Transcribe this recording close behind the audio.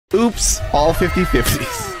Oops, all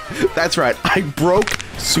 50-50s. That's right, I broke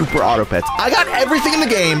super auto pets. I got everything in the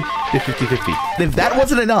game to 50-50. If that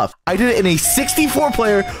wasn't enough, I did it in a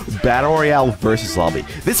 64-player Battle Royale versus lobby.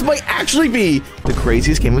 This might actually be the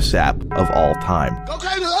craziest game of SAP of all time.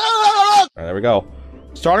 Right, there we go.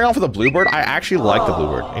 Starting off with a Bluebird, I actually like the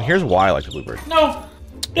Bluebird. And here's why I like the Bluebird. No,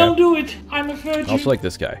 don't do it. I'm a virgin. I also like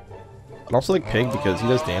this guy. I also like Pig because he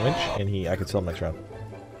does damage and I can sell him next round.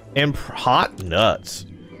 And hot nuts.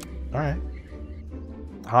 Alright.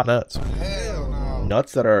 Hot nuts. Hell no.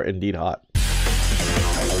 Nuts that are indeed hot.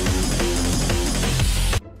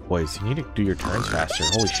 Boys, you need to do your turns faster.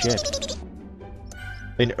 Holy shit.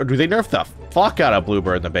 Do they nerf the fuck out of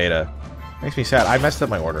Bluebird in the beta? Makes me sad. I messed up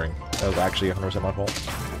my ordering. That was actually 100% my fault.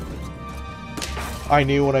 I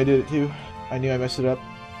knew when I did it too. I knew I messed it up.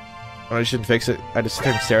 I just didn't fix it. I just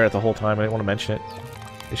started staring at it the whole time. I didn't want to mention it.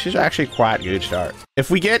 It's just actually quite a good start. If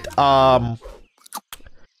we get, the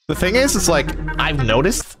thing is, it's like, I've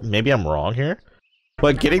noticed, maybe I'm wrong here,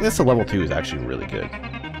 but getting this to level 2 is actually really good.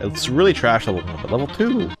 It's really trash level 1, but level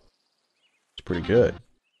 2 is pretty good.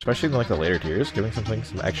 Especially in like the later tiers, giving something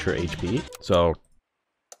some extra HP. So,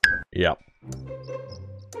 yeah.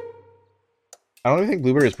 I don't even think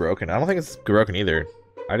Bluebird is broken. I don't think it's broken either.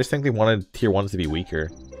 I just think they wanted tier 1s to be weaker.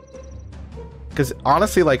 Because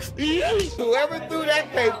honestly, like, Whoever threw that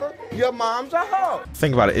paper, your mom's a hoe.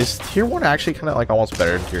 think about it. Is tier 1 actually kind of like almost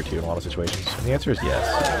better than tier 2 in a lot of situations? And the answer is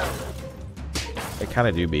yes. They kind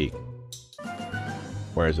of do be.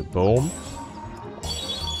 Where is it? Boom.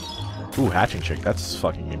 Ooh, hatching chick. That's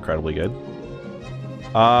fucking incredibly good.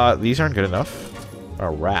 These aren't good enough. A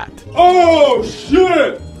rat. Oh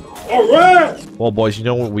shit! A rat! Well, boys, you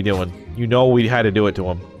know what we're doing. You know we had to do it to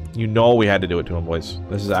him. You know we had to do it to him, boys.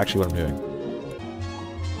 This is actually what I'm doing.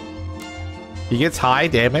 He gets high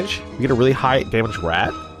damage. We get a really high damage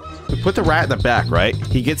rat. We put the rat in the back, right?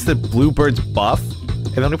 He gets the Bluebird's buff,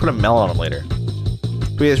 and then we put a melon on him later.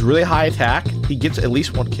 So he has really high attack. He gets at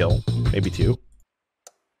least 1 kill, maybe 2.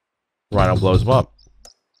 Rhino blows him up.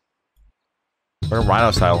 We're in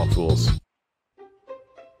Rhino style on fools.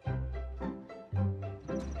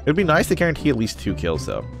 It'd be nice to guarantee at least 2 kills,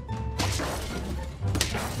 though.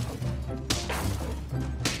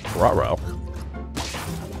 Ruh-roh.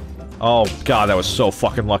 Oh, God, that was so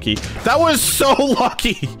fucking lucky. That was so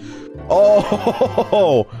lucky!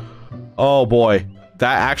 Oh! Oh, boy.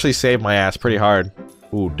 That actually saved my ass pretty hard.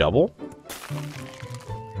 Ooh, double?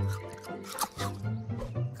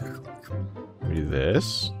 We do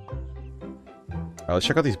this. Alright, let's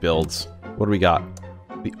check out these builds. What do we got?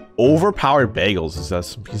 The overpowered bagels. Is that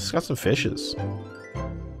some, he's got some fishes.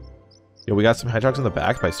 Yo, we got some hedgehogs in the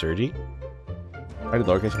back by Sergi. I did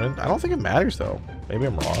lowercase one. I don't think it matters though. Maybe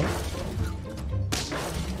I'm wrong.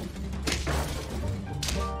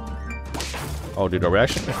 Oh, dude, are we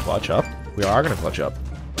actually gonna clutch up? We are gonna clutch up.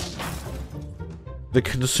 The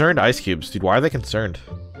concerned ice cubes, dude. Why are they concerned?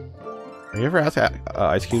 Have you ever asked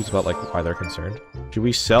ice cubes about like why they're concerned? Should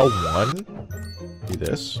we sell one? Do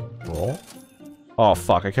this. Roll. Oh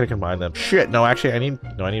fuck! I could have combined them. Shit! No, actually, I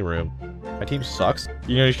need room. My team sucks.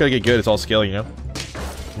 You know, you just gotta get good. It's all skill, you know.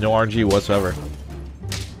 No RNG whatsoever.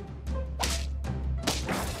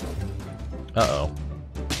 Uh-oh.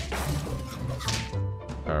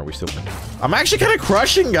 Are we still winning? I'm actually kind of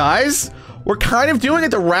crushing, guys. We're kind of doing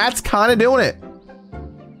it. The rat's kind of doing it.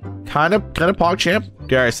 Kind of PogChamp.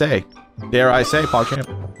 Dare I say, PogChamp.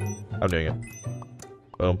 I'm doing it.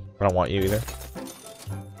 Boom. I don't want you either.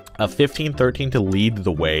 15-13 to lead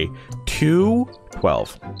the way.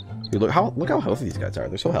 2-12. Dude, look how healthy these guys are.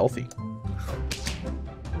 They're so healthy.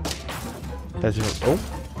 That's just, oh.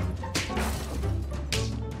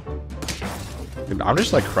 Dude, I'm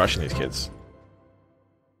just like crushing these kids.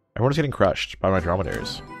 Everyone's getting crushed by my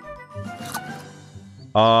dromedaries.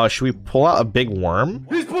 Should we pull out a big worm?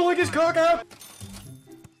 He's pulling his cock out.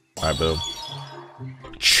 Alright, boom.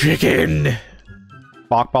 Chicken!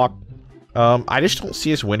 Bok bok. I just don't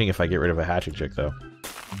see us winning if I get rid of a hatching chick, though.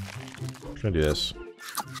 I'm gonna do this.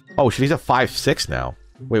 Oh, shit, he's a 5-6 now.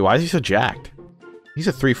 Wait, why is he so jacked? He's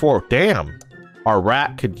a 3-4. Damn! Our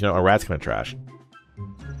rat could, you know, our rat's gonna trash.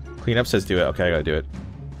 Cleanup says do it. Okay, I gotta do it.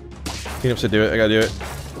 Cleanup said do it. I gotta do it.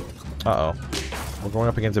 Uh-oh. We're going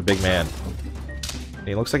up against a big man. And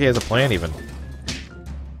he looks like he has a plan, even.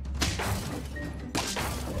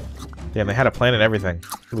 Damn, they had a plan and everything.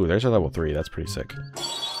 Ooh, there's a level 3. That's pretty sick.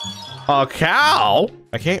 A cow?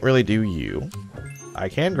 I can't really do you. I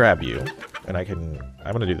can grab you. And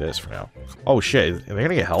I'm gonna do this for now. Oh shit, are they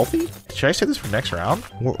gonna get healthy? Should I save this for next round?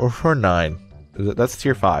 Or for 9? That's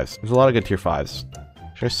tier 5s. There's a lot of good tier 5s.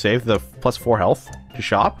 Should I save the +4 health to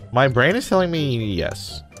shop? My brain is telling me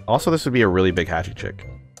yes. Also, this would be a really big hatching chick.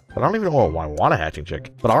 But I don't even know why I want a hatching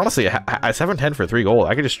chick. But honestly, I 7-10 for 3 gold.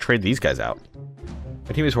 I could just trade these guys out.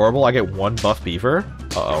 My team is horrible. I get 1 buff beaver.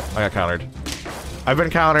 Uh-oh, I got countered. I've been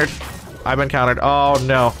countered. I've been countered. Oh,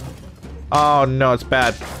 no. Oh, no, it's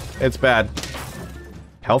bad. It's bad.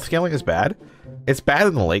 Health scaling is bad? It's bad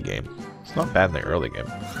in the late game. It's not bad in the early game.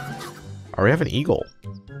 Oh, we have an eagle.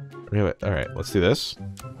 Alright, let's do this.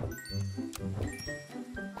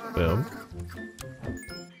 Boom.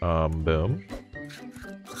 Boom.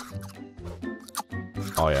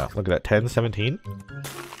 Oh yeah, look at that. 10, 17.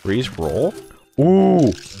 Freeze roll.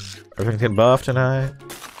 Ooh! Everything's getting buffed tonight.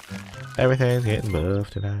 Everything's getting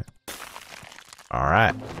buffed tonight.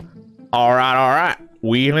 Alright. Alright.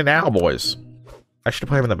 Wheeling now, boys. I should have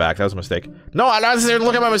put him in the back. That was a mistake. No, I'm not sitting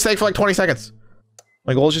look at my mistake for like 20 seconds.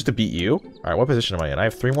 My goal is just to beat you. Alright, what position am I in? I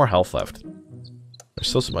have 3 more health left. There's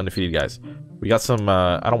still some undefeated guys. We got some,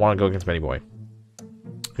 I don't want to go against Benny Boy.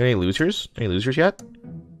 Got any losers? Any losers yet?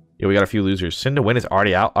 Yeah, we got a few losers. Sin to win is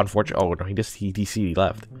already out. Unfortunately. Oh, no, he DC'd. He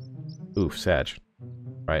left. Oof, Sag.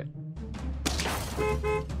 Right.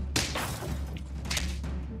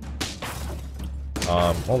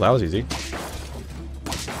 Well, that was easy.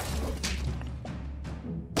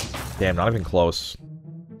 Damn, not even close.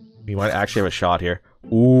 We might actually have a shot here.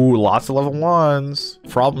 Ooh, lots of level 1s.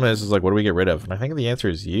 Problem is like, what do we get rid of? And I think the answer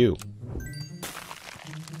is you.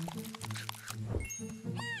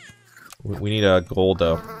 We need a gold,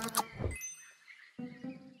 though.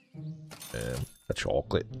 And a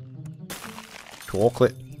chocolate.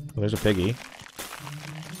 Chocolate. There's a piggy.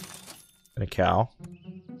 And a cow.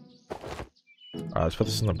 Alright, let's put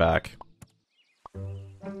this in the back.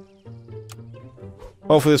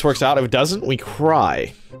 Hopefully this works out. If it doesn't, we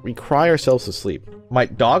cry. We cry ourselves to sleep. My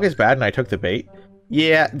dog is bad and I took the bait.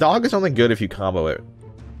 Yeah, dog is only good if you combo it.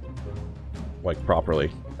 Like,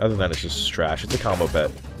 properly. Other than that, it's just trash. It's a combo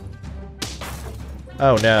pet.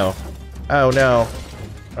 Oh, no. Oh, no.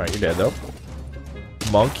 Alright, you're dead, though.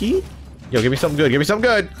 Monkey? Yo, give me something good. Give me something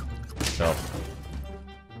good! No.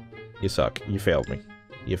 You suck. You failed me.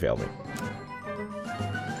 You failed me.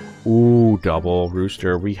 Ooh, double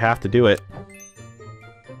rooster. We have to do it.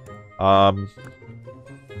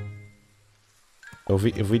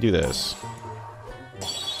 If we do this.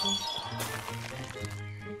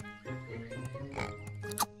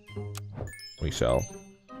 We sell.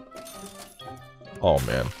 Oh,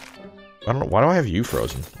 man. I don't know. Why do I have you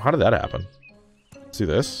frozen? How did that happen? Let's do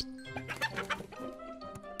this.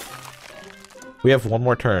 We have 1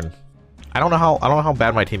 more turn. I don't know how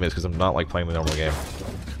bad my team is because I'm not like playing the normal game.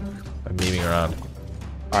 I'm memeing around.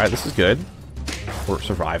 Alright, this is good. We're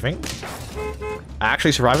surviving.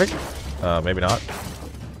 Actually surviving? Maybe not.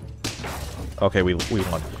 Okay, we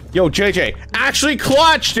won. Yo, JJ, actually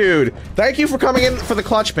clutch, dude! Thank you for coming in for the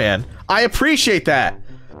clutch, man. I appreciate that.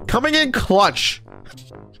 Coming in clutch.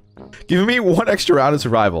 Giving me 1 extra round of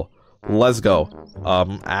survival. Let's go.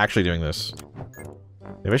 Actually doing this.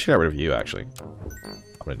 Maybe I should get rid of you, actually.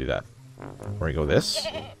 I'm gonna do that. We're gonna go this.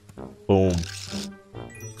 Boom.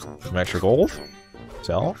 Some extra gold.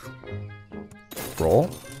 Sell. Roll.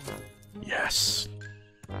 Yes.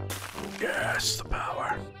 Yes, the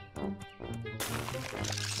power.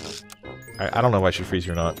 I don't know if I should freeze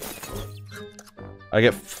you or not. I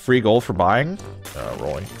get free gold for buying?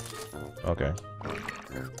 Rolling. Okay.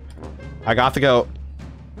 I got to go.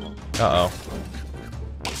 Uh-oh.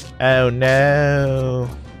 Oh, no.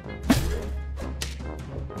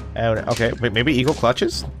 Oh, no. Okay, wait, maybe eagle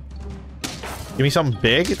clutches? Give me something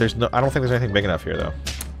big? There's no. I don't think there's anything big enough here, though.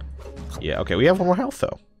 Yeah, okay, we have 1 more health,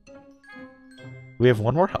 though. We have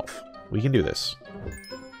 1 more health. We can do this.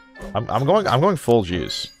 I'm going full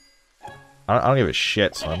juice. I don't give a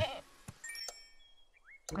shit, son.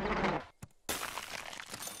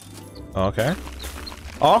 Okay.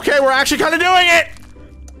 Okay, we're actually kind of doing it!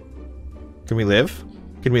 Can we live?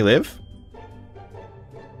 Can we live?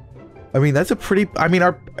 I mean, that's a pretty... I mean,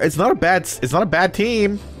 it's not a bad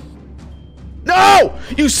team. No!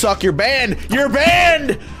 You suck, you're banned! You're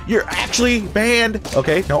banned! You're actually banned!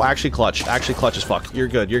 Okay, no, actually clutch. Actually clutch as fuck. You're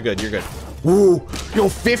good, you're good, you're good. Woo! Yo,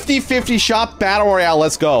 50-50 shot battle royale,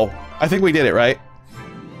 let's go. I think we did it, right?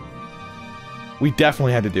 We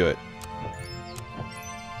definitely had to do it.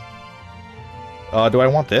 Do I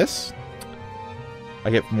want this? I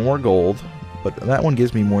get more gold, but that one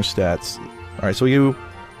gives me more stats. Alright, so you...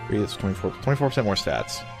 It's 24% more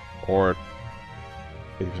stats. Or...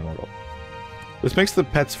 50% more gold. This makes the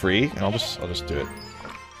pets free, and I'll just do it.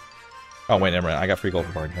 Oh, wait, never mind. I got free gold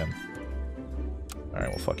for buying him. Alright,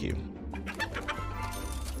 well, fuck you.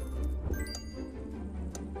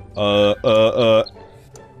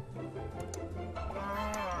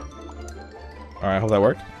 Alright, hope that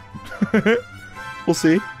worked. We'll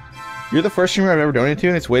see. You're the first streamer I've ever donated to,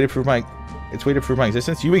 and it's way to prove my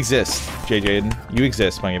existence. You exist, JJ. You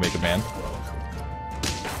exist, my Make a Man.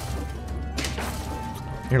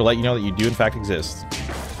 Here to let you know that you do in fact exist.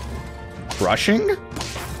 Crushing?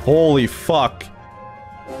 Holy fuck.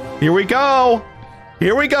 Here we go!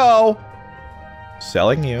 Here we go!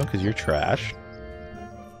 Selling you, because you're trash.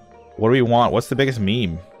 What do we want? What's the biggest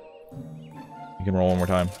meme? You can roll one more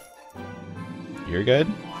time. You're good?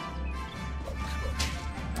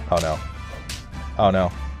 Oh no. Oh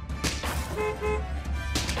no.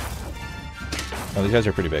 Oh, these guys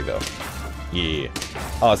are pretty big though. Yeah.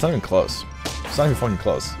 Oh, it's not even close. It's not even fucking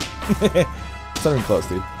close. It's not even close,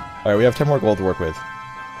 dude. Alright, we have 10 more gold to work with.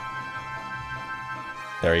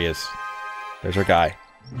 There he is. There's our guy.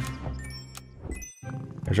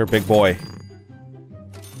 There's our big boy.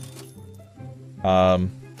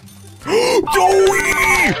 Joey!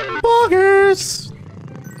 Poggers!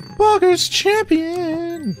 Poggers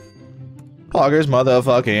champion! Poggers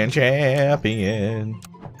motherfucking champion.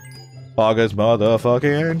 Poggers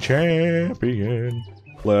motherfucking champion.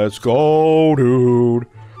 Let's go, dude.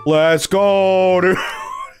 Let's go, dude.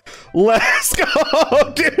 Let's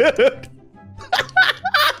go, dude.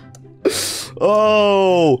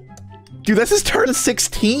 Oh. Dude, that's his turn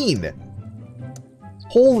 16.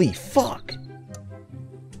 Holy fuck.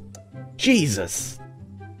 Jesus.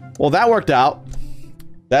 Well, that worked out.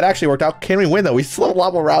 That actually worked out. Can we win, though? We still have a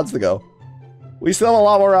lot more rounds to go. We still have a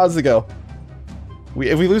lot more rounds to go.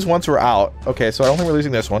 If we lose once, we're out. Okay, so I don't think we're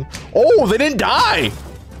losing this one. Oh, they didn't die!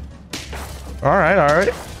 Alright,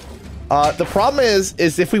 alright. The problem is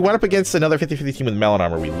if we went up against another 50-50 team with melon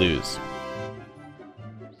armor, we lose.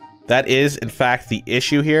 That is, in fact, the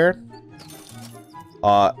issue here.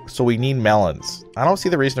 So we need melons. I don't see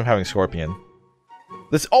the reason of having Scorpion.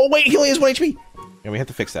 This. Oh, wait, he only has 1 HP! Yeah, we have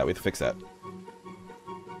to fix that. We have to fix that.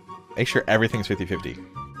 Make sure everything's 50-50.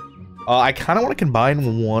 I kind of want to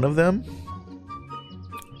combine one of them.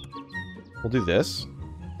 We'll do this.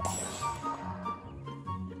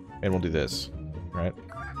 And we'll do this. Right?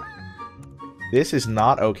 This is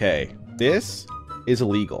not okay. This is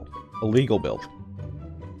illegal. Illegal build.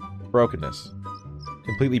 Brokenness.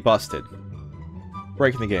 Completely busted.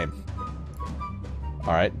 Breaking the game.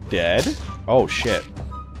 Alright, dead. Oh, shit.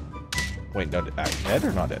 Wait, no, dead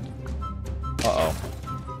or not dead? Uh-oh.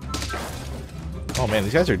 Oh, man,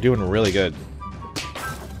 these guys are doing really good.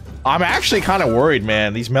 I'm actually kind of worried,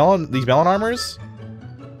 man. These melon armors,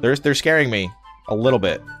 they're scaring me a little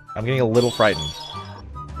bit. I'm getting a little frightened.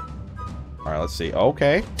 All right, let's see.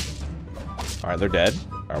 Okay. All right, they're dead.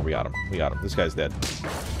 All right, we got him. We got him. This guy's dead.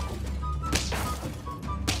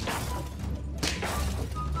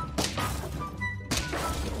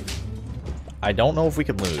 I don't know if we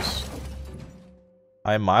can lose.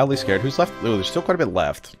 I am mildly scared. Who's left? Ooh, there's still quite a bit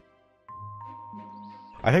left.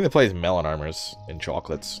 I think the play is melon armors and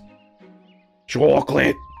chocolates.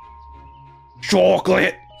 Chocolate!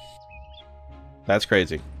 Chocolate! That's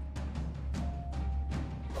crazy.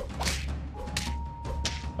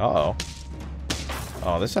 Uh-oh.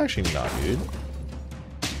 Oh, this is actually not good.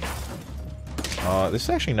 This is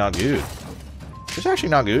actually not good. This is actually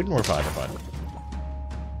not good. We're fine, we're fine.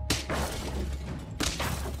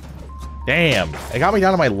 Damn! It got me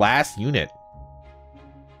down to my last unit.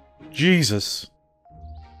 Jesus.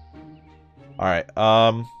 Alright,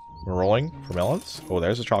 we're rolling for melons. Oh,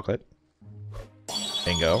 there's a chocolate.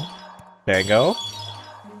 Bingo. Bango.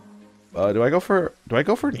 Do I go for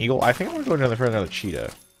an eagle? I think I'm gonna go for another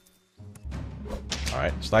cheetah.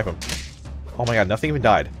 Alright, snipe him. Oh my god, nothing even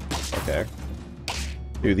died. Okay.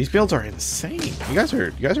 Dude, these builds are insane. You guys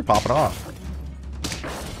are popping off.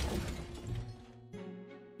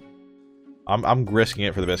 I'm risking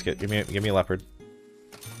it for the biscuit. Give me a leopard.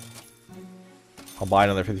 I'll buy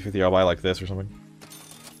another 50-50. I'll buy like this or something.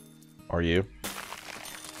 Or you.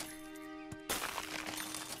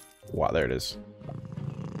 Wow, there it is.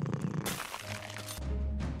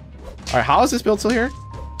 Alright, how is this build still here?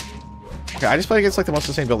 Okay, I just played against like the most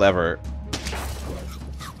insane build ever.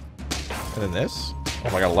 And then this. Oh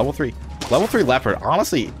my god, level 3. Level 3 leopard.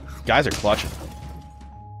 Honestly, guys are clutching.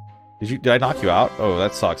 Did I knock you out? Oh,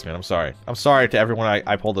 that sucks, man. I'm sorry. I'm sorry to everyone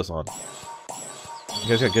I pulled this on. You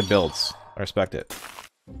guys got good builds. I respect it.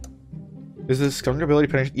 Does this stronger ability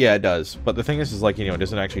penetration? Yeah, it does. But the thing is like, you know, it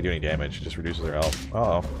doesn't actually do any damage. It just reduces their health.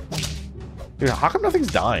 Uh-oh. Dude, how come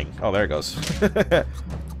nothing's dying? Oh, there it goes.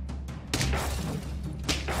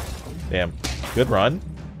 Damn. Good run.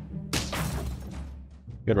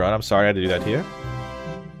 Good run. I'm sorry I had to do that to you.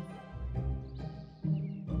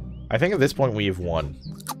 I think at this point we've won.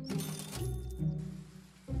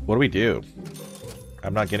 What do we do?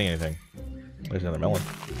 I'm not getting anything. There's another melon.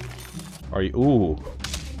 Are you? Ooh.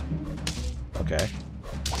 Okay.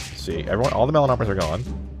 Let's see, everyone, all the melon hoppers are gone.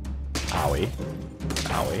 Owie.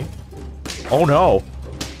 Owie. Oh no!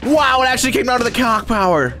 Wow, it actually came down to the cock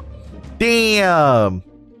power! Damn!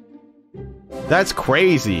 That's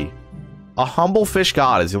crazy. A humble fish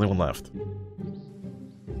god is the only one left.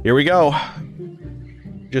 Here we go.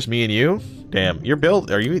 Just me and you? Damn, your build,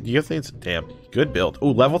 do you have things? Damn, good build.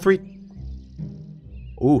 Ooh, level 3.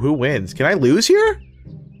 Ooh, who wins? Can I lose here?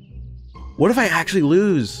 What if I actually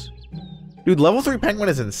lose? Dude, level 3 penguin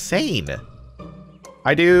is insane.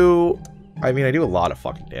 I do a lot of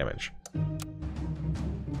fucking damage.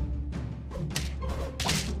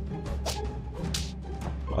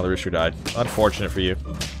 Oh, the rooster died. Unfortunate for you.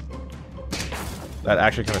 That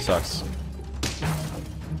actually kind of sucks.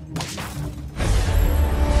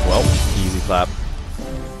 Well, easy clap.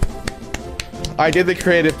 I did the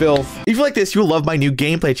creative build. If you like this, you'll love my new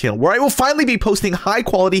gameplay channel, where I will finally be posting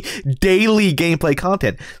high-quality, daily gameplay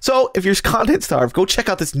content. So, if you're content starved, go check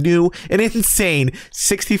out this new and insane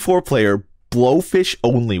 64-player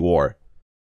Blowfish-only war.